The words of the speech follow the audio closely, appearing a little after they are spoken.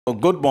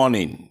Good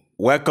morning.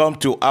 Welcome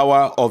to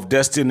Hour of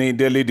Destiny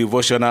Daily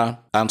Devotional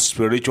and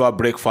Spiritual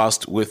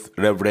Breakfast with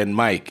Reverend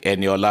Mike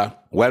Eniola.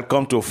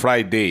 Welcome to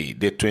Friday,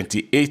 the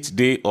 28th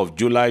day of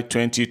July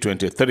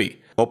 2023.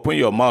 Open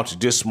your mouth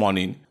this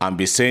morning and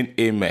be saying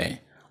amen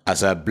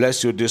as I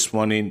bless you this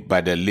morning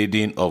by the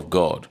leading of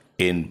God.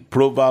 In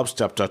Proverbs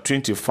chapter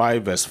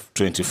 25 verse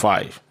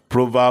 25.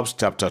 Proverbs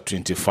chapter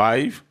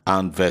 25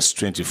 and verse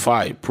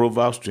 25.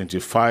 Proverbs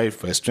 25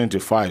 verse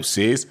 25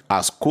 says,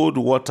 "As cold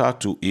water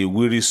to a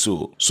weary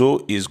soul,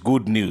 so is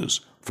good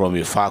news from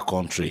a far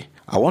country."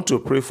 I want to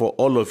pray for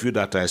all of you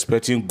that are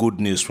expecting good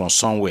news from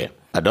somewhere.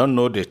 I don't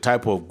know the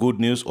type of good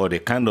news or the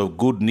kind of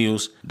good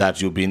news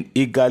that you've been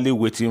eagerly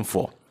waiting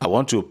for. I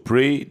want to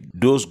pray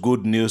those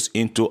good news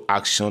into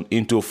action,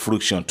 into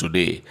fruition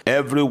today.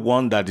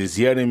 Everyone that is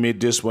hearing me,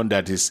 this one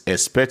that is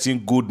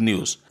expecting good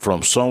news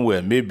from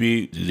somewhere,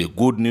 maybe the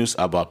good news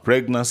about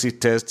pregnancy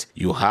test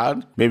you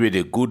had, maybe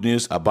the good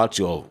news about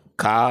your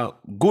car,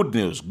 good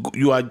news.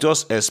 You are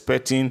just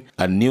expecting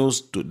a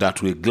news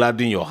that will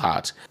gladden your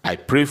heart. I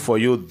pray for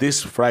you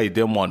this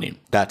Friday morning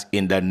that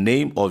in the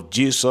name of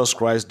Jesus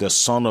Christ, the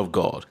Son of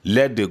God,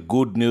 let the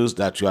good news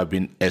that you have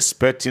been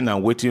expecting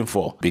and waiting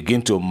for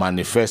begin to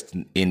manifest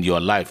in your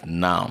life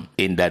now,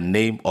 in the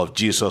name of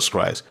Jesus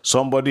Christ.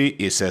 Somebody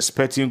is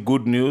expecting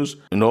good news,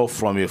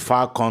 from a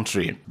far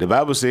country. The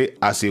Bible says,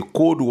 as a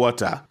cold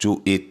water to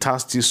a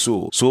thirsty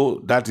soul.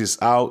 So that is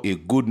how a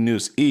good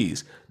news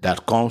is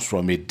that comes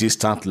from a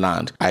distant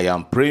land. I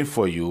am praying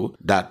for you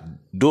that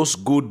those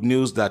good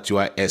news that you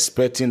are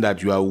expecting,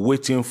 that you are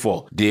waiting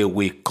for, they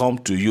will come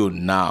to you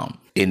now.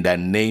 In the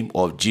name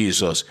of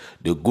Jesus,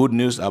 the good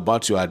news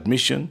about your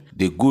admission,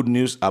 the good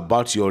news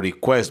about your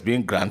request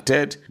being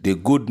granted, the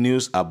good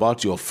news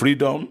about your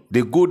freedom,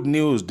 the good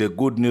news.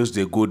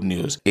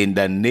 In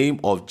the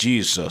name of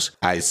Jesus,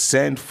 I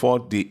send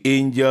forth the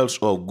angels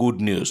of good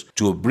news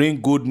to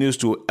bring good news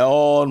to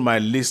all my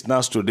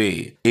listeners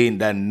today. In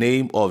the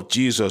name of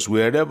Jesus,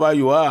 wherever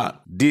you are,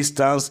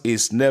 distance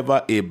is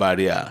never a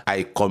barrier.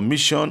 I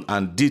commission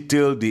and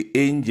detail the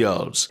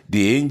angels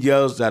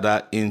that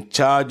are in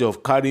charge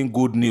of carrying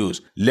good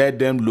news. Let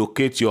them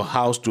locate your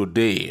house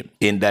today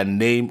in the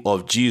name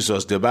of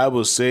Jesus. The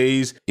Bible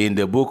says in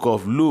the book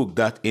of Luke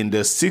that in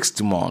the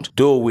 6th month,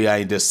 though we are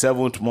in the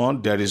 7th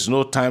month, there is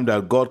no time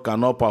that God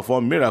cannot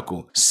perform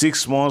miracle.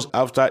 6 months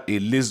after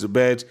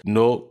Elizabeth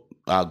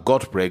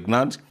got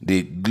pregnant,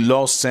 the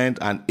Lord sent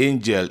an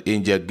angel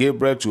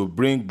Gabriel, to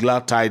bring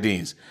glad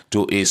tidings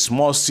to a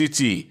small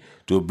city,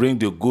 to bring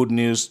the good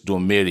news to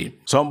Mary.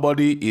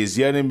 Somebody is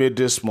hearing me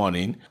this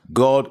morning.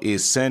 God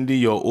is sending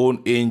your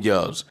own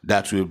angels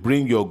that will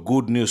bring your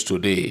good news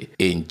today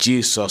in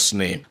Jesus'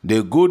 name.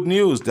 The good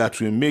news that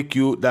will make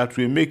you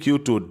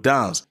to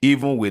dance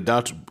even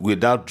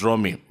without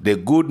drumming. The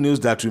good news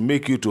that will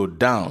make you to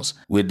dance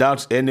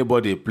without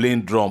anybody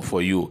playing drum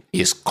for you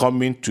is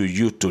coming to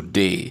you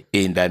today.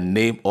 In the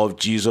name of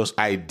Jesus,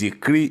 I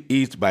decree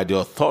it by the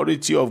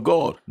authority of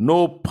God.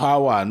 No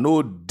power,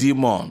 no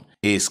demon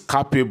is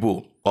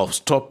capable of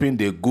stopping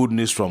the good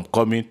news from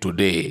coming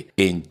today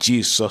in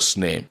Jesus'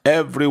 name.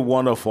 Every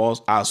one of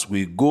us, as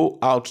we go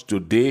out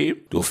today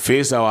to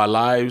face our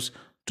lives,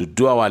 to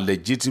do our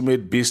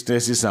legitimate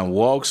businesses and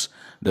works,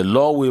 the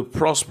Lord will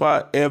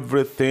prosper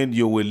everything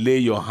you will lay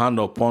your hand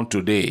upon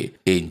today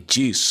in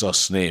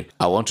Jesus' name.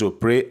 I want to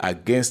pray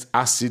against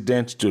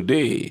accident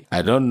today.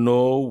 I don't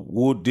know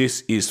who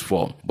this is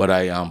for, but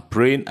I am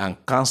praying and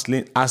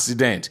canceling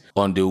accident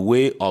on the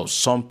way of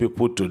some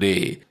people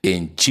today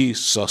in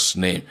Jesus'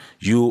 name.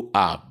 You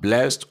are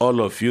blessed, all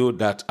of you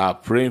that are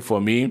praying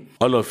for me,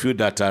 all of you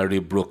that are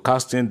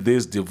rebroadcasting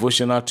this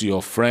devotional to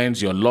your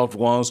friends, your loved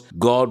ones.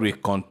 God will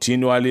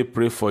continually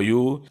pray for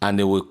you, and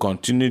He will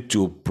continue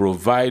to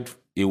provide.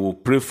 He will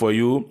pray for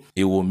you.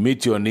 He will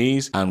meet your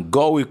needs, and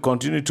God will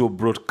continue to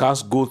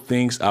broadcast good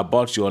things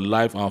about your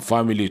life and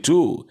family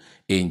too.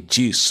 In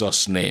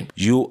Jesus' name,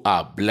 you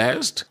are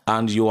blessed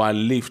and you are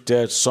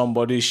lifted.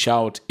 Somebody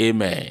shout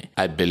amen.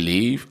 I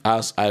believe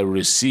as I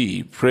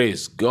receive.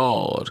 Praise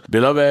God.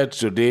 Beloved,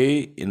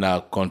 today in our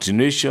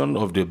continuation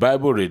of the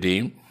Bible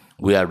reading,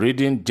 we are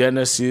reading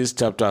Genesis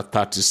chapter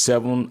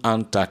 37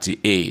 and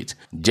 38.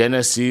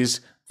 Genesis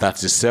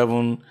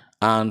 37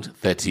 and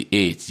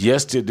 38.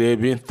 Yesterday,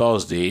 being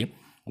Thursday,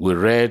 we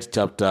read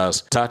chapters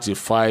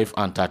 35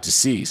 and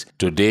 36.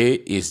 Today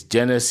is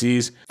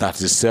Genesis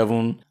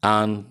 37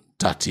 and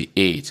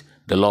 38.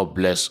 The Lord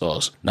bless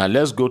us. Now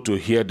let's go to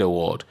hear the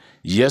word.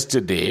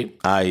 Yesterday,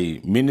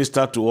 I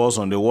ministered to us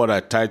on the word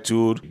I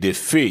titled, The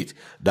Faith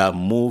That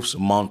Moves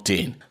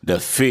Mountain. The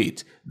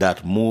Faith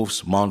that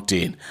moves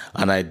mountain.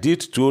 And I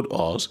did told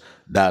us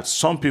that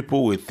some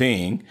people will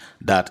think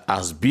that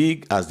as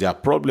big as their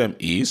problem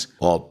is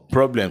or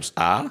problems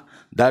are,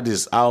 that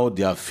is how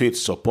their faith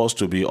supposed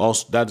to be.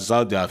 Also, that is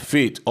how their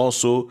faith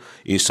also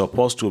is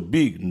supposed to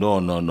be.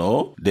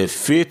 No. The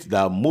faith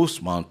that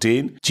moves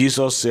mountain,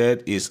 Jesus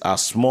said, is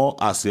as small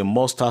as a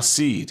mustard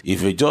seed.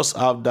 If you just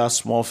have that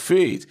small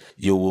faith,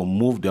 you will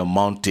move the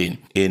mountain.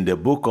 In the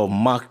book of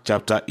Mark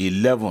chapter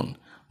 11,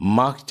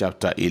 Mark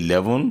chapter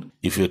 11,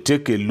 if you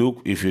take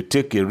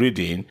a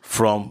reading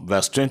from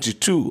verse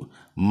 22,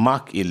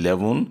 Mark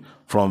 11,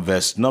 from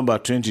verse number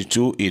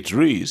 22, it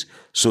reads,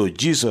 "So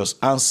Jesus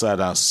answered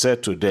and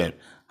said to them,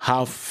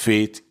 have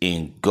faith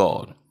in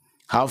God."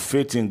 Have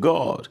faith in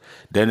God.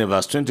 Then in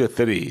verse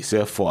 23, he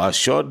said, "For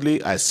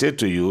assuredly I say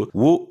to you,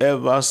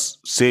 whoever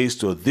says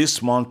to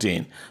this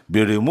mountain,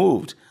 be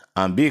removed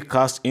and be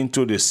cast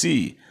into the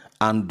sea,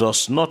 and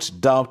does not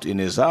doubt in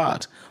his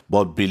heart,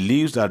 but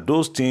believes that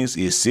those things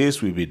he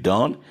says will be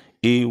done,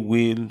 he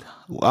will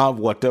have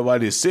whatever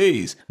he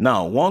says."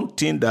 Now, one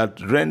thing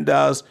that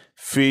renders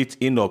faith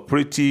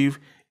inoperative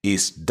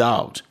is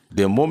doubt.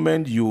 The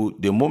moment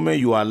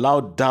you allow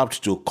doubt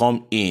to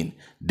come in,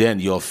 then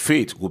your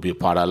faith will be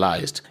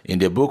paralyzed. In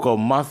the book of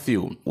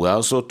Matthew, we're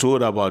also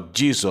told about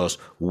Jesus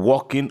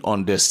walking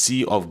on the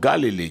Sea of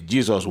Galilee,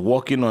 Jesus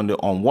walking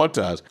on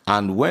waters.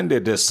 And when the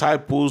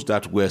disciples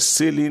that were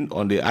sailing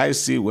on the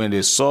ice sea, when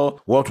they saw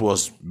what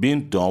was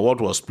being done,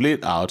 what was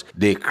played out,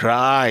 they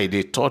cried.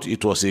 They thought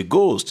it was a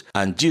ghost.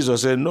 And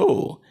Jesus said,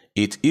 "No,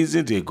 it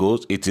isn't a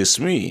ghost, it is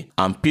me."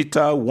 And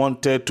Peter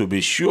wanted to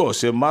be sure,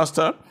 say,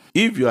 "Master,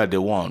 if you are the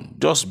one,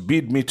 just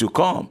bid me to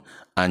come."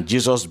 And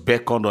Jesus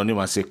beckoned on him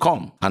and said,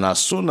 "Come." And as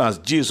soon as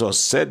Jesus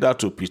said that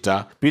to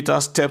Peter, Peter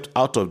stepped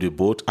out of the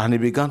boat and he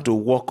began to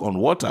walk on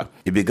water.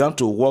 He began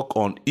to walk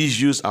on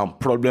issues and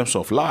problems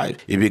of life.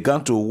 He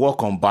began to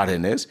walk on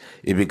barrenness.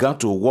 He began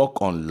to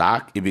walk on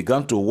lack. He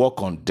began to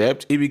walk on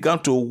debt. He began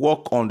to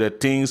walk on the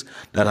things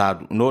that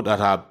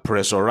had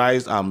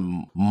pressurized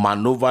and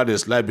maneuvered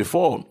his life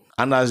before.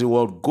 And as he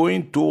was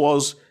going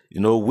towards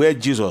where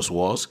Jesus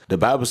was, the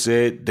Bible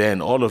said, then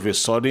all of a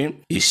sudden,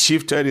 he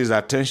shifted his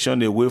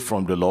attention away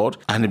from the Lord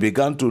and he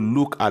began to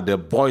look at the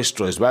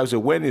boisterous. The Bible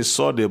said, when he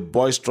saw the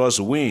boisterous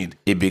wind,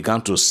 he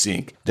began to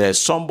sink. There's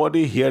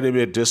somebody hearing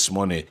me this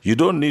morning. You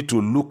don't need to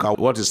look at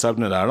what is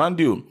happening around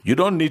you. You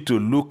don't need to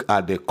look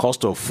at the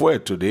cost of fuel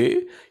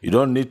today. You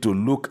don't need to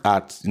look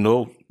at,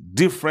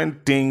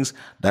 different things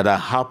that are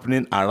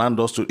happening around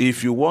us.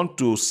 If you want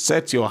to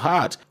set your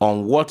heart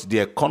on what the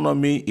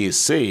economy is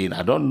saying,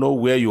 I don't know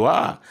where you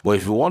are, but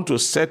if you want to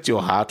set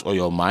your heart or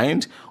your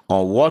mind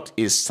on what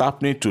is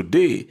happening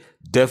today,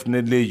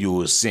 definitely you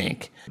will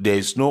sink. There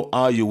is no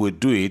how you will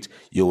do it.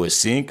 You will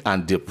sink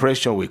and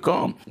depression will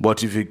come.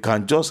 But if you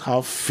can just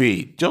have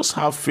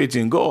faith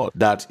in God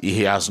that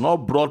He has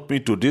not brought me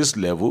to this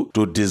level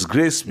to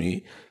disgrace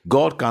me.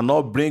 God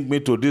cannot bring me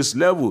to this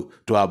level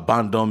to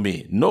abandon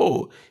me.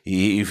 No,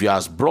 if He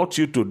has brought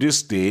you to this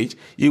stage,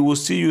 He will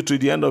see you to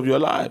the end of your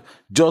life.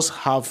 Just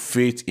have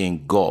faith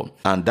in God.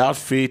 And that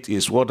faith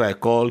is what I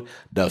call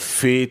the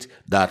faith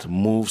that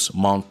moves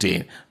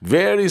mountain.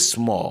 Very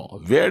small,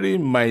 very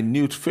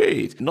minute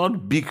faith,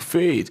 not big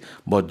faith,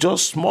 but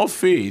just small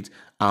faith.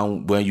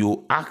 And when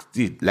you act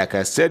it, like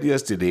I said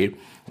yesterday,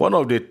 one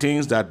of the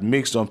things that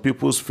makes some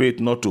people's faith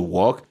not to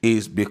work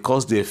is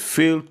because they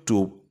fail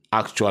to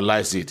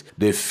actualize it.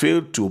 They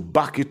fail to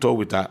back it up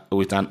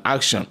with an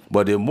action.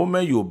 But the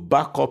moment you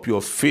back up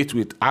your faith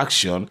with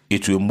action,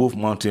 it will move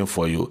mountain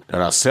for you.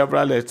 There are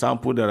several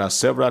examples, there are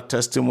several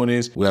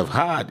testimonies we have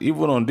had,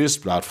 even on this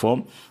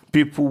platform,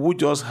 people who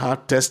just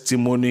had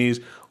testimonies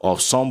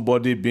of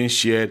somebody being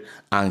shared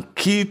and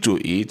key to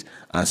it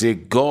and say,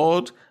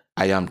 "God,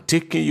 I am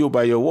taking you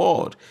by your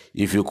word.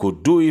 If you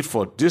could do it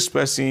for this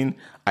person,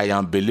 I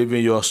am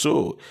believing your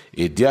soul."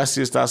 A dear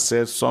sister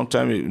said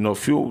sometime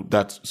ago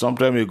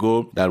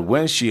that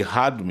when she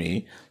had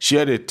me, she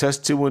had a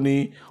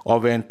testimony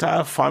of an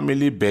entire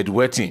family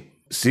bedwetting.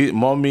 See,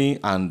 mommy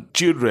and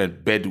children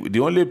the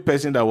only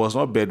person that was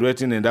not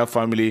bedwetting in that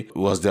family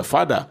was the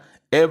father.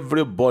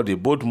 Everybody,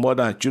 both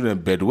mother and children,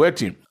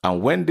 bedwetting.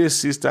 And when this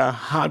sister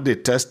had the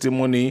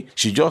testimony,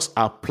 she just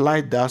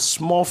applied that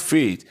small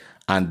faith,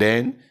 and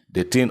then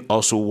the thing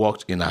also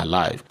worked in her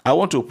life. I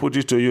want to put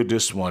it to you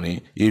this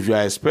morning. If you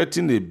are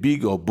expecting a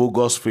big or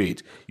bogus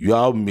faith, you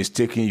are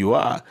mistaken you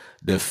are.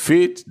 The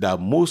faith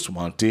that moves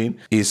mountain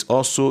is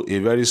also a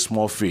very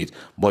small faith,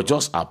 but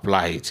just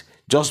apply it.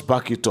 Just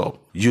back it up.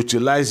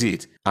 Utilize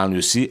it, and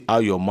you see how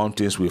your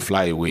mountains will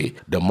fly away.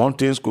 The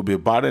mountains could be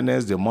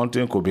barrenness. The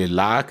mountain could be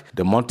lack.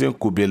 The mountain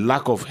could be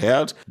lack of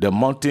health. The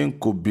mountain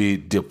could be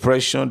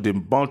depression. The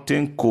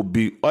mountain could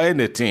be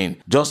anything.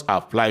 Just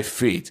apply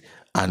faith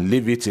and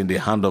leave it in the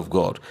hand of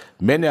God.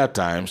 Many a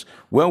times,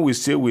 when we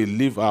say we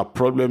leave our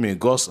problem in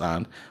God's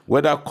hand,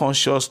 whether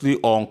consciously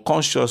or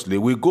unconsciously,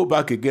 we go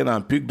back again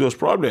and pick those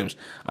problems,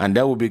 and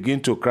then we begin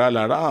to cry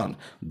around.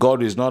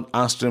 God is not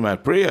answering my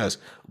prayers,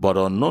 but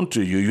unknown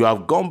to you, you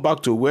have gone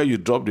back to where you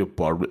dropped the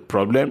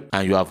problem,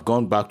 and you have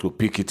gone back to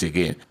pick it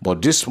again.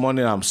 But this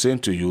morning, I'm saying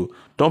to you,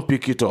 don't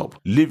pick it up.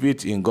 Leave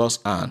it in God's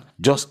hand.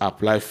 Just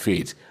apply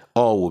faith.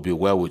 All will be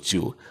well with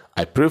you.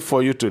 I pray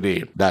for you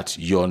today that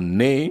your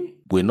name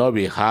will not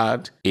be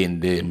heard on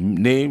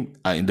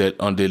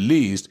the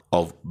list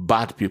of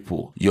bad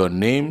people. Your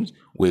names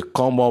will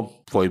come up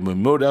for a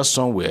memorial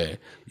somewhere.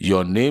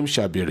 Your name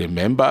shall be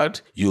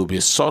remembered, you'll be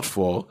sought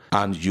for,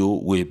 and you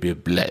will be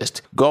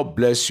blessed. God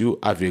bless you.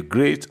 Have a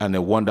great and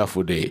a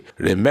wonderful day.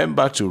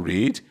 Remember to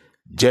read,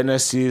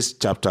 Genesis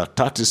chapter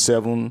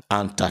 37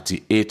 and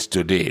 38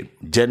 today.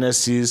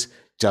 Genesis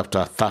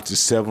chapter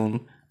 37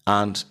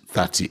 and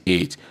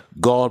 38.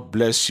 God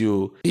bless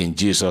you in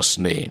Jesus'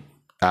 name.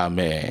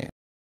 Amen.